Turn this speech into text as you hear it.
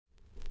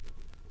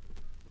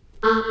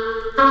Good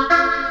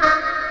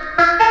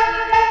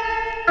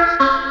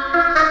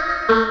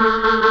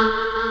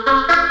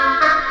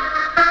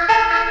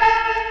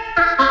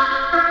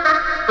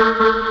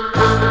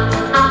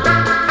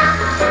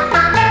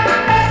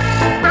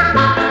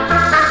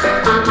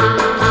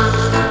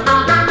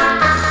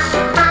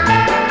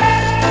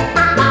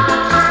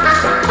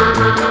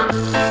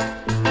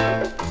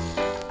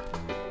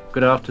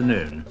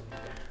afternoon.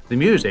 The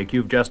music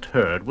you've just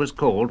heard was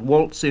called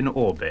Waltz in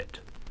Orbit.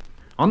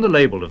 On the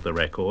label of the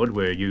record,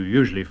 where you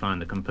usually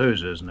find the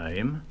composer's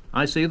name,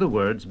 I see the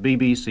words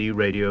BBC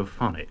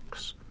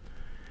Radiophonics.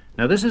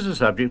 Now, this is a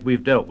subject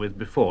we've dealt with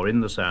before in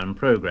the sound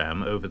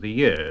programme over the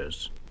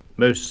years.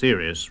 Most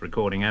serious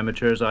recording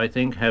amateurs, I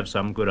think, have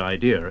some good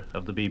idea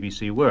of the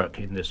BBC work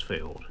in this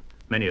field.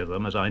 Many of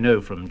them, as I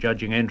know from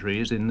judging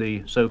entries in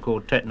the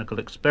so-called technical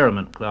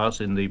experiment class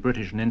in the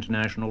British and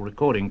international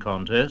recording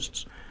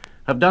contests,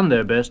 have done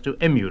their best to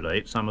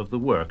emulate some of the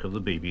work of the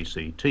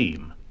BBC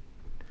team.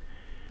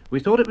 We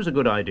thought it was a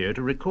good idea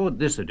to record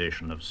this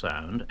edition of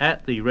Sound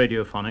at the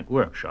Radiophonic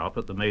Workshop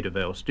at the Maida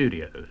Vale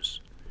Studios.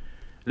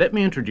 Let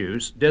me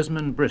introduce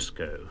Desmond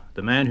Briscoe,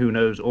 the man who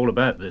knows all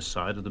about this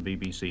side of the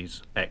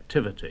BBC's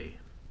activity.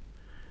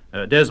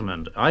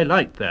 Desmond, I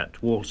liked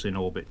that Waltz in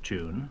Orbit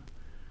tune,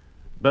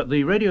 but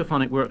the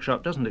Radiophonic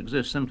Workshop doesn't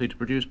exist simply to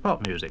produce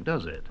pop music,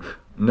 does it?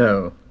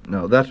 No,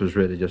 that was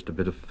really just a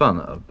bit of fun,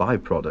 a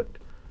byproduct.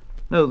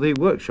 No, the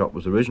workshop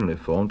was originally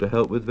formed to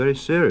help with very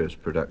serious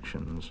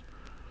productions.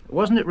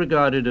 Wasn't it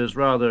regarded as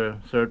rather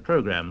third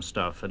programme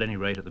stuff, at any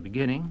rate at the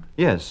beginning?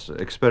 Yes,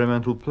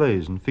 experimental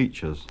plays and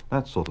features,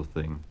 that sort of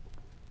thing.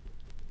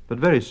 But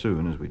very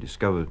soon, as we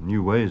discovered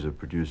new ways of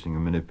producing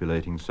and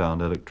manipulating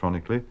sound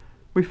electronically,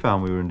 we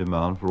found we were in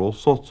demand for all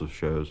sorts of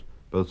shows,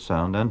 both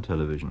sound and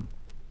television,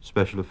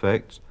 special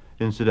effects,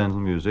 incidental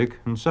music,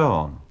 and so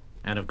on.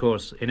 And of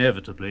course,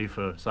 inevitably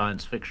for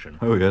science fiction.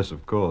 Oh yes,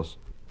 of course.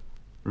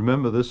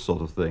 Remember this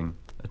sort of thing,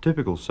 a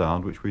typical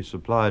sound which we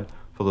supplied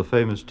for the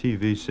famous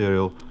TV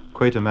serial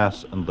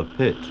Quatermass and the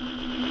Pit.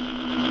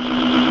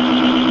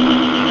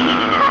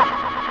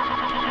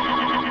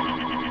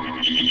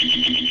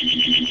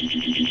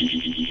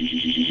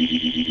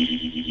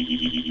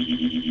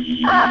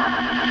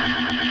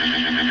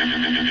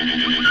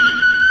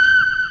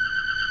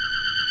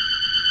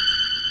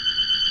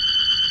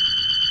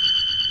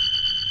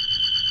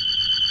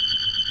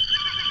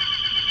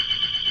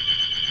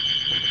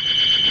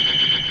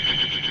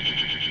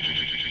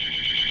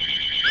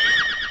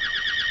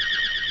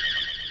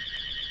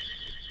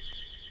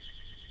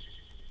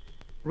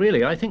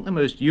 Really, I think the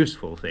most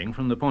useful thing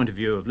from the point of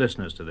view of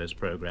listeners to this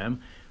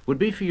programme would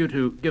be for you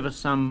to give us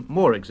some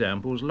more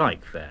examples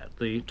like that,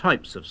 the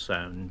types of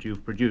sound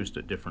you've produced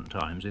at different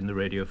times in the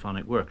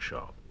Radiophonic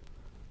Workshop.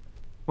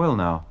 Well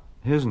now,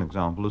 here's an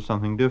example of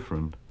something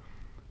different.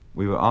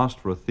 We were asked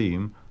for a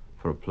theme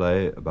for a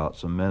play about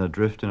some men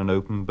adrift in an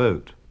open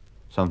boat,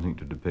 something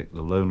to depict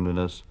the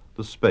loneliness,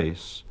 the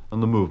space,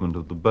 and the movement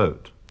of the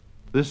boat.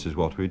 This is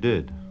what we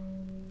did.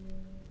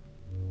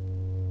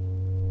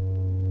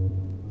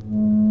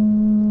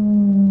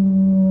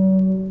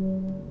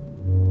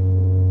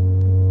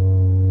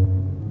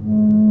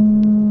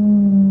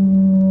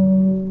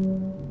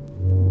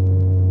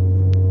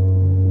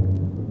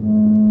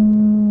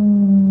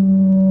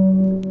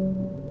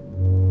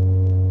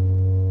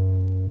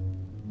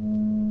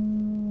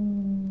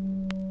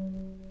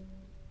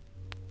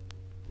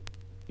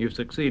 You've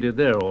succeeded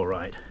there, all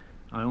right.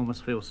 I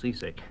almost feel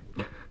seasick.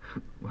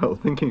 Well,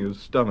 thinking of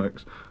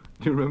stomachs,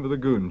 do you remember the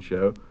Goon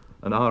Show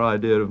and our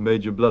idea of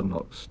Major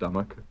Bloodknock's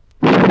stomach?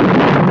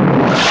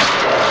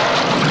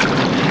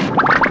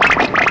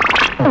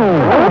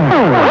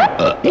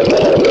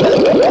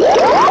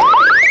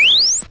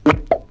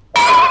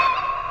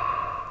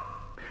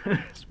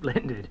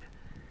 Splendid.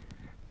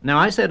 Now,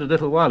 I said a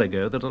little while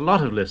ago that a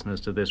lot of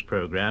listeners to this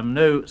programme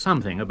know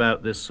something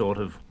about this sort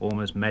of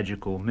almost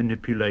magical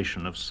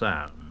manipulation of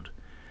sound.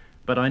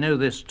 But I know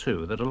this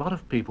too, that a lot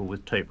of people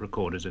with tape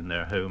recorders in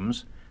their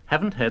homes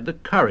haven't had the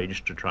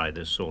courage to try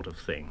this sort of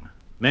thing.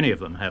 Many of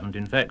them haven't,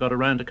 in fact, got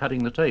around to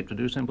cutting the tape to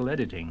do simple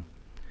editing.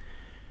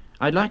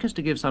 I'd like us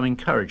to give some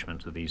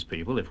encouragement to these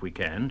people, if we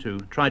can, to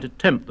try to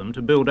tempt them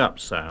to build up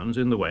sounds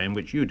in the way in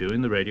which you do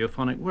in the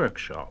Radiophonic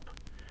Workshop.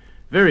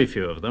 Very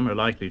few of them are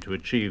likely to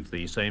achieve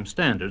the same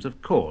standards,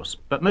 of course,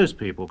 but most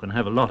people can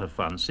have a lot of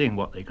fun seeing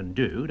what they can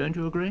do, don't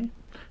you agree?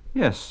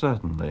 Yes,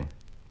 certainly.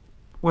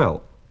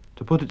 Well,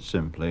 to put it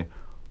simply,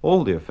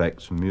 all the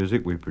effects and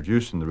music we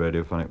produce in the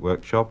Radiophonic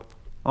Workshop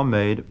are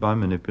made by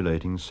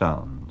manipulating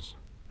sounds,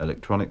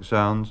 electronic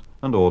sounds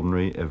and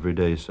ordinary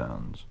everyday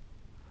sounds.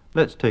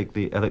 Let's take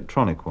the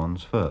electronic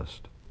ones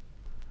first.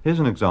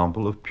 Here's an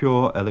example of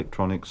pure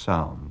electronic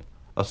sound,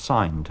 a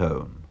sine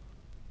tone.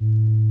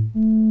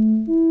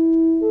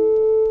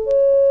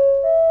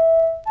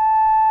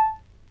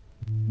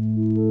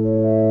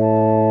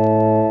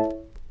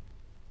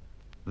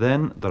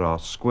 Then there are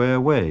square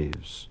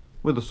waves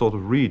with a sort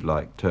of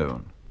reed-like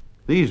tone.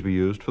 These we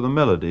used for the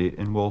melody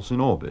in Waltz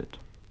in Orbit.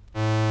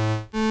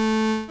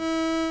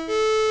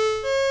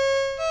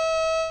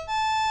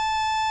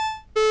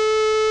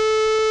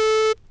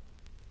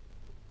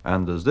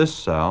 And there's this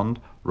sound,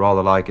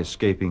 rather like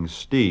escaping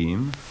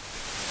steam.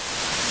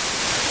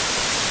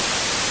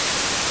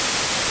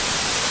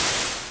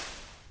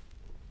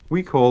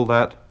 We call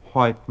that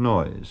white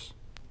noise.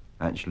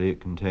 Actually, it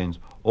contains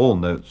all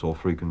notes or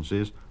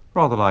frequencies,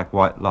 rather like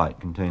white light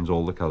contains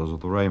all the colours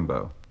of the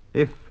rainbow.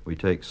 If we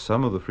take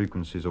some of the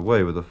frequencies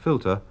away with a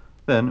filter,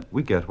 then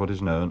we get what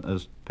is known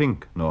as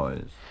pink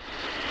noise.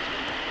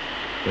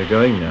 They're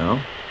going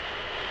now.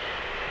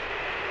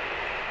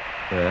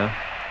 There.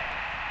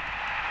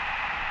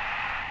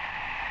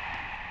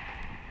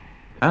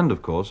 And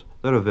of course,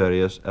 there are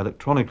various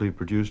electronically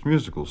produced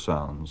musical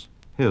sounds.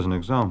 Here's an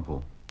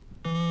example.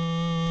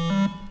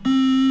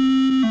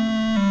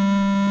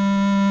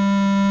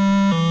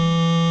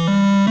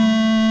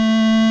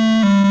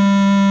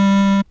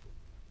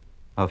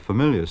 A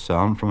familiar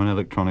sound from an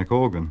electronic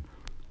organ.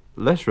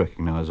 Less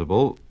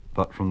recognizable,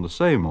 but from the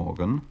same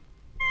organ.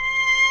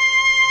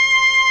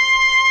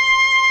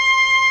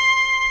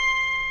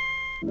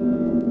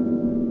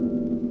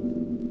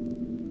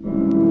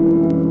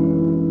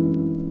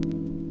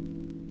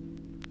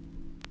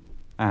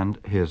 And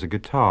here's a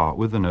guitar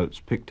with the notes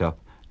picked up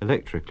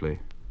electrically.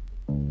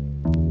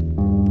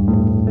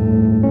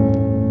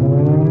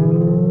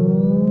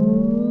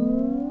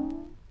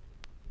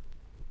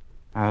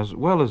 As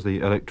well as the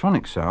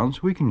electronic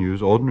sounds, we can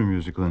use ordinary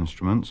musical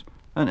instruments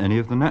and any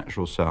of the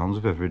natural sounds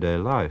of everyday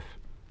life.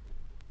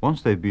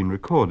 Once they've been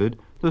recorded,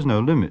 there's no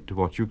limit to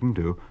what you can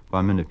do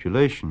by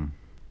manipulation.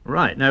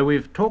 Right, now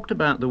we've talked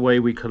about the way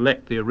we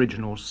collect the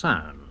original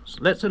sounds.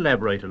 Let's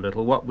elaborate a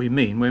little what we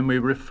mean when we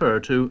refer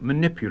to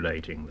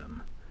manipulating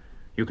them.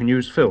 You can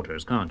use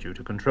filters, can't you,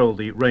 to control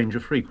the range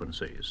of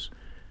frequencies.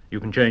 You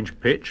can change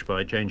pitch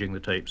by changing the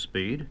tape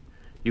speed.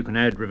 You can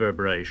add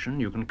reverberation,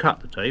 you can cut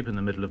the tape in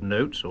the middle of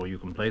notes, or you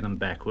can play them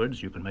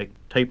backwards, you can make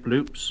tape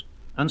loops,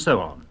 and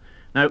so on.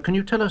 Now, can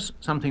you tell us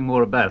something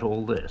more about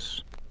all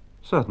this?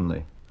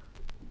 Certainly.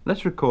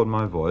 Let's record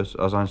my voice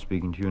as I'm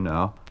speaking to you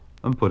now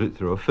and put it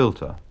through a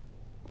filter.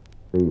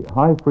 The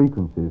high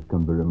frequencies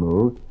can be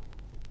removed.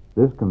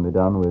 This can be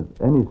done with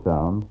any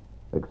sound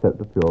except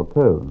a pure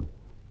tone.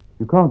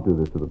 You can't do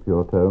this with a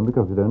pure tone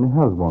because it only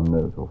has one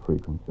note or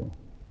frequency.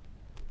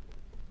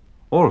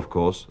 Or, of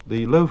course,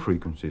 the low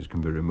frequencies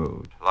can be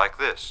removed, like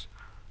this,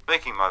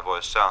 making my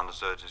voice sound as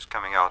though it is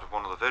coming out of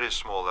one of the very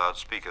small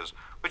loudspeakers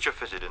which are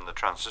fitted in the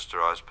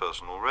transistorized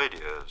personal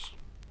radios.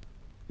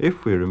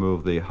 If we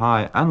remove the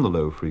high and the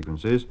low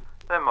frequencies,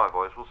 then my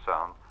voice will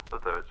sound as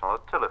though it's on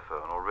a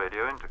telephone or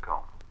radio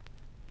intercom.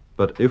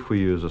 But if we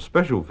use a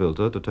special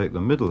filter to take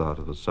the middle out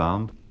of the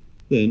sound,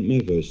 then my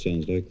voice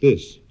sounds like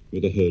this,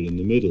 with a hole in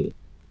the middle.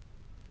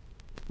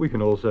 We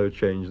can also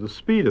change the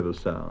speed of the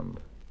sound.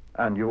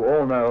 And you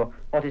all know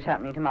what is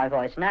happening to my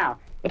voice now.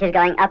 It is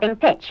going up in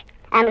pitch.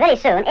 And very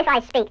soon, if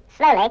I speak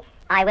slowly,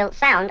 I will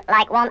sound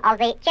like one of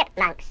the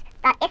chipmunks.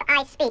 But if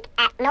I speak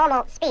at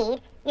normal speed,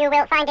 you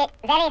will find it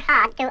very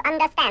hard to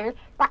understand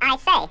what I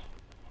say.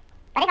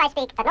 But if I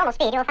speak at normal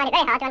speed, you will find it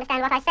very hard to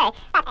understand what I say.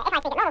 But if I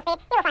speak at normal speed,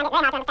 you will find it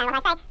very hard to understand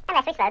what I say,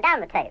 unless we slow down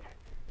the tape.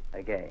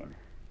 Again.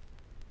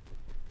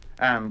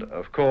 And,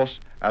 of course,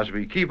 as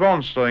we keep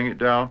on slowing it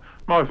down,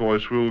 my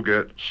voice will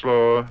get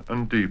slower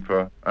and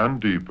deeper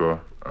and deeper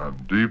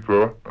and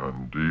deeper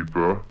and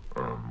deeper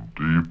and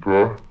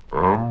deeper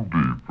and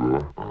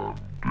deeper and deeper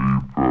and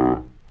deeper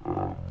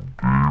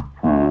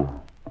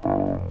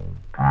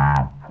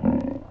and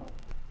deeper.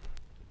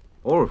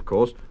 Or, of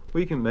course,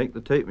 we can make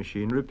the tape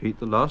machine repeat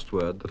the last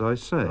word that I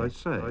say.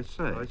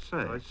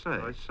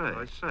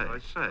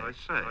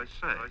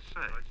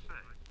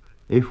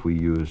 If we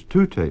use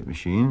two tape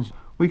machines,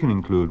 we can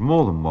include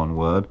more than one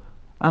word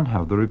and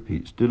have the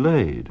repeats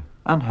delayed,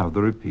 and have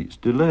the repeats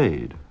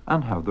delayed,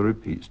 and have the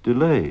repeats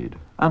delayed,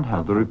 and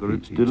have the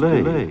repeats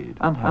delayed,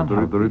 and have the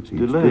repeats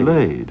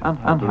delayed, and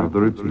have the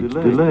repeats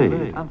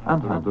delayed, and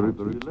have the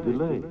repeats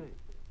delayed.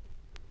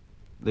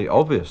 The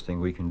obvious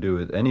thing we can do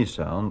with any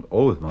sound,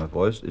 or with my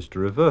voice, is to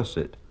reverse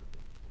it,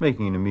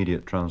 making an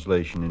immediate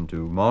translation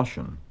into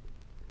Martian.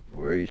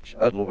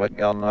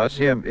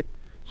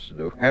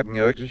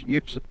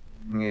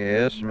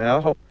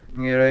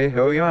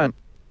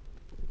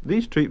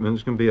 These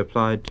treatments can be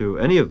applied to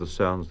any of the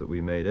sounds that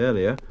we made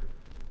earlier,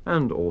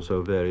 and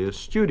also various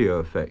studio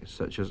effects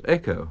such as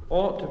echo,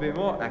 or to be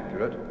more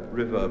accurate,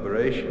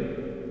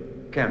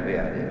 reverberation can be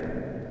added.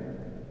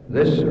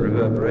 This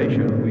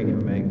reverberation we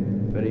can make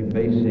very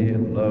bassy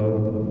and low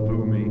and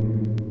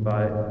boomy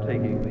by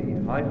taking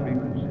the high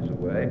frequencies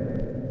away,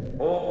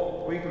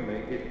 or we can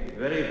make it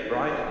very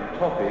bright and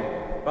toppy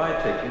by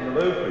taking the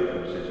low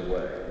frequencies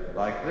away,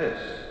 like this.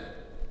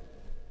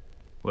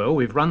 Well,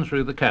 we've run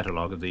through the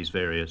catalogue of these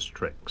various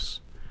tricks.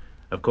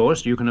 Of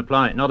course, you can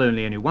apply not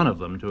only any one of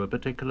them to a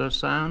particular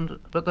sound,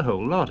 but the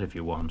whole lot if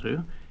you want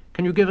to.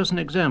 Can you give us an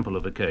example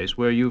of a case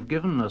where you've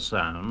given a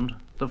sound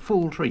the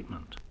full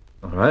treatment?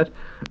 All right.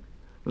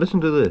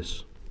 Listen to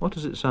this. What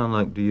does it sound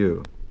like to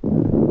you?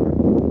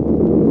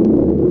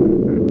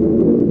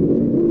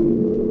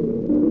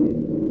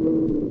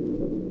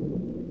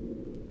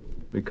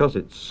 Because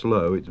it's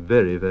slow, it's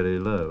very, very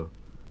low.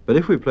 But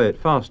if we play it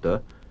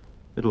faster,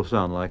 it'll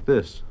sound like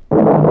this.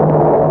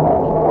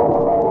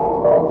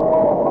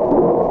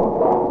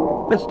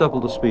 Let's double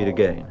the speed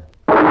again.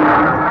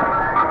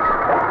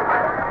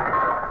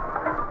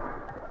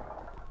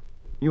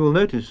 You will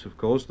notice, of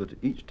course,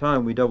 that each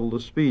time we double the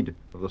speed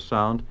of the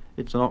sound,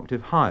 it's an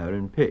octave higher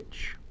in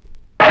pitch.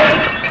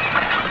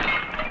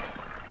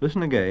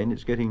 Listen again,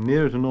 it's getting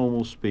nearer to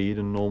normal speed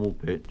and normal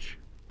pitch.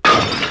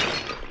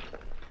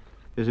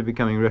 Is it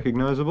becoming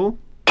recognizable?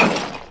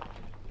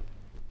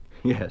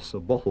 Yes, a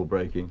bottle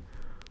breaking.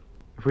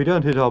 If we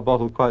don't hit our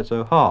bottle quite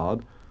so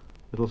hard,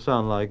 it'll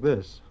sound like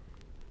this.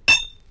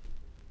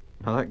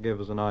 Now that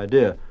gave us an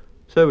idea,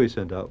 so we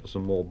sent out for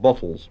some more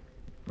bottles,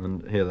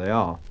 and here they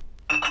are.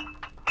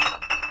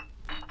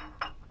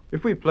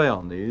 If we play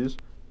on these,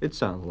 it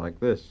sounds like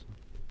this.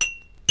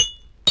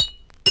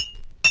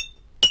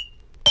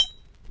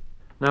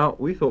 Now,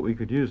 we thought we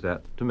could use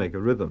that to make a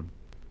rhythm.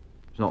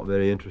 It's not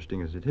very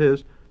interesting as it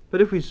is,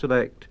 but if we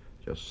select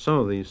just some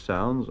of these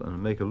sounds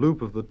and make a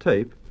loop of the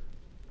tape,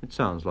 it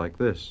sounds like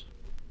this.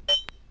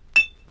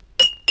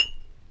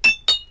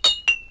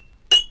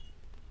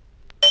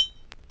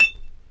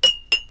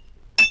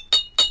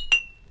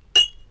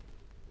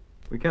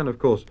 We can, of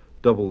course,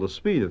 double the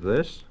speed of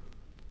this.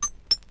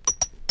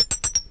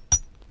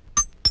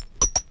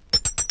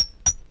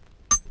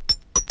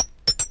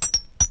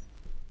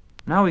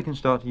 Now we can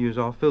start to use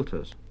our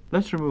filters.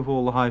 Let's remove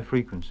all the high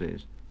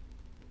frequencies.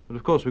 But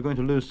of course we're going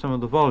to lose some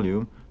of the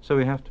volume, so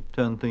we have to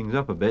turn things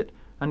up a bit,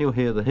 and you'll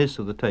hear the hiss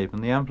of the tape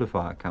and the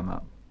amplifier come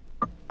up.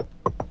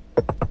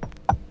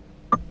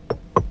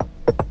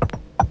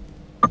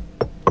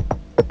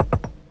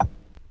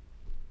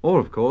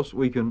 Or of course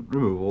we can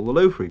remove all the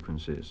low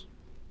frequencies.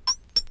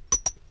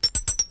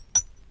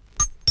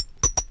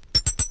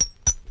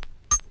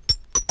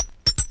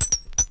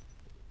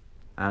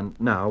 And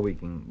now we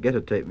can get a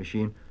tape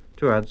machine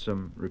to add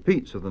some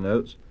repeats of the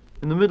notes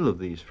in the middle of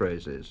these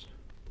phrases.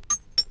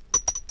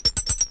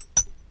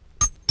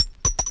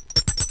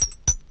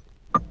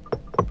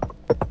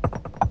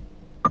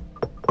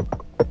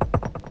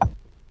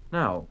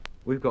 Now,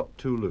 we've got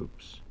two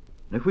loops,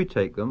 and if we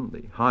take them,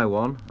 the high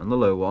one and the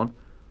low one,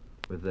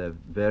 with their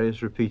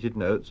various repeated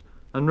notes,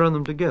 and run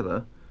them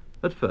together,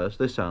 at first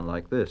they sound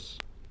like this.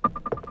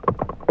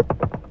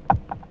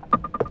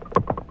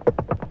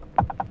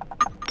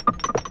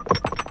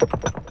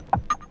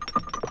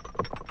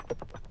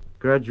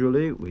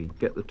 Gradually, we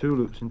get the two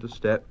loops into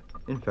step,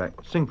 in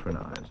fact,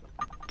 synchronized.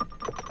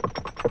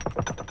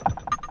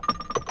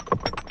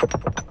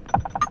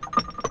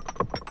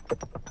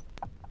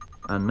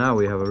 And now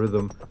we have a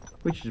rhythm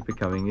which is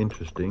becoming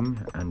interesting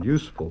and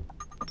useful.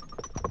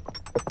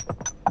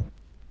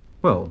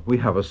 Well, we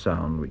have a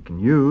sound we can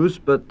use,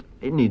 but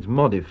it needs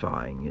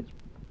modifying. It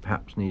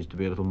perhaps needs to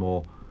be a little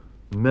more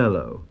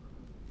mellow.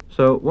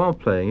 So while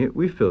playing it,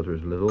 we filter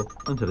it a little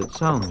until it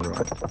sounds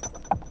right.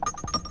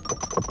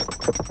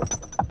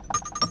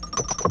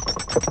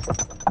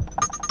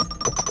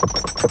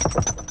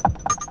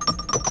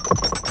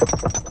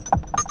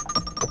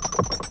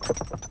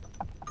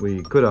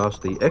 We could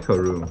ask the echo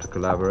room to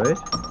collaborate.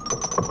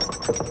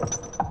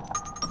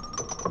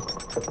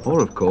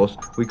 Or, of course,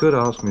 we could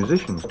ask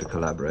musicians to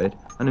collaborate,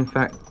 and in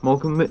fact,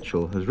 Malcolm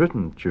Mitchell has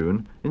written a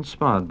tune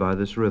inspired by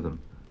this rhythm,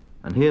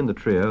 and he and the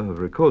trio have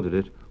recorded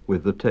it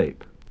with the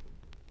tape.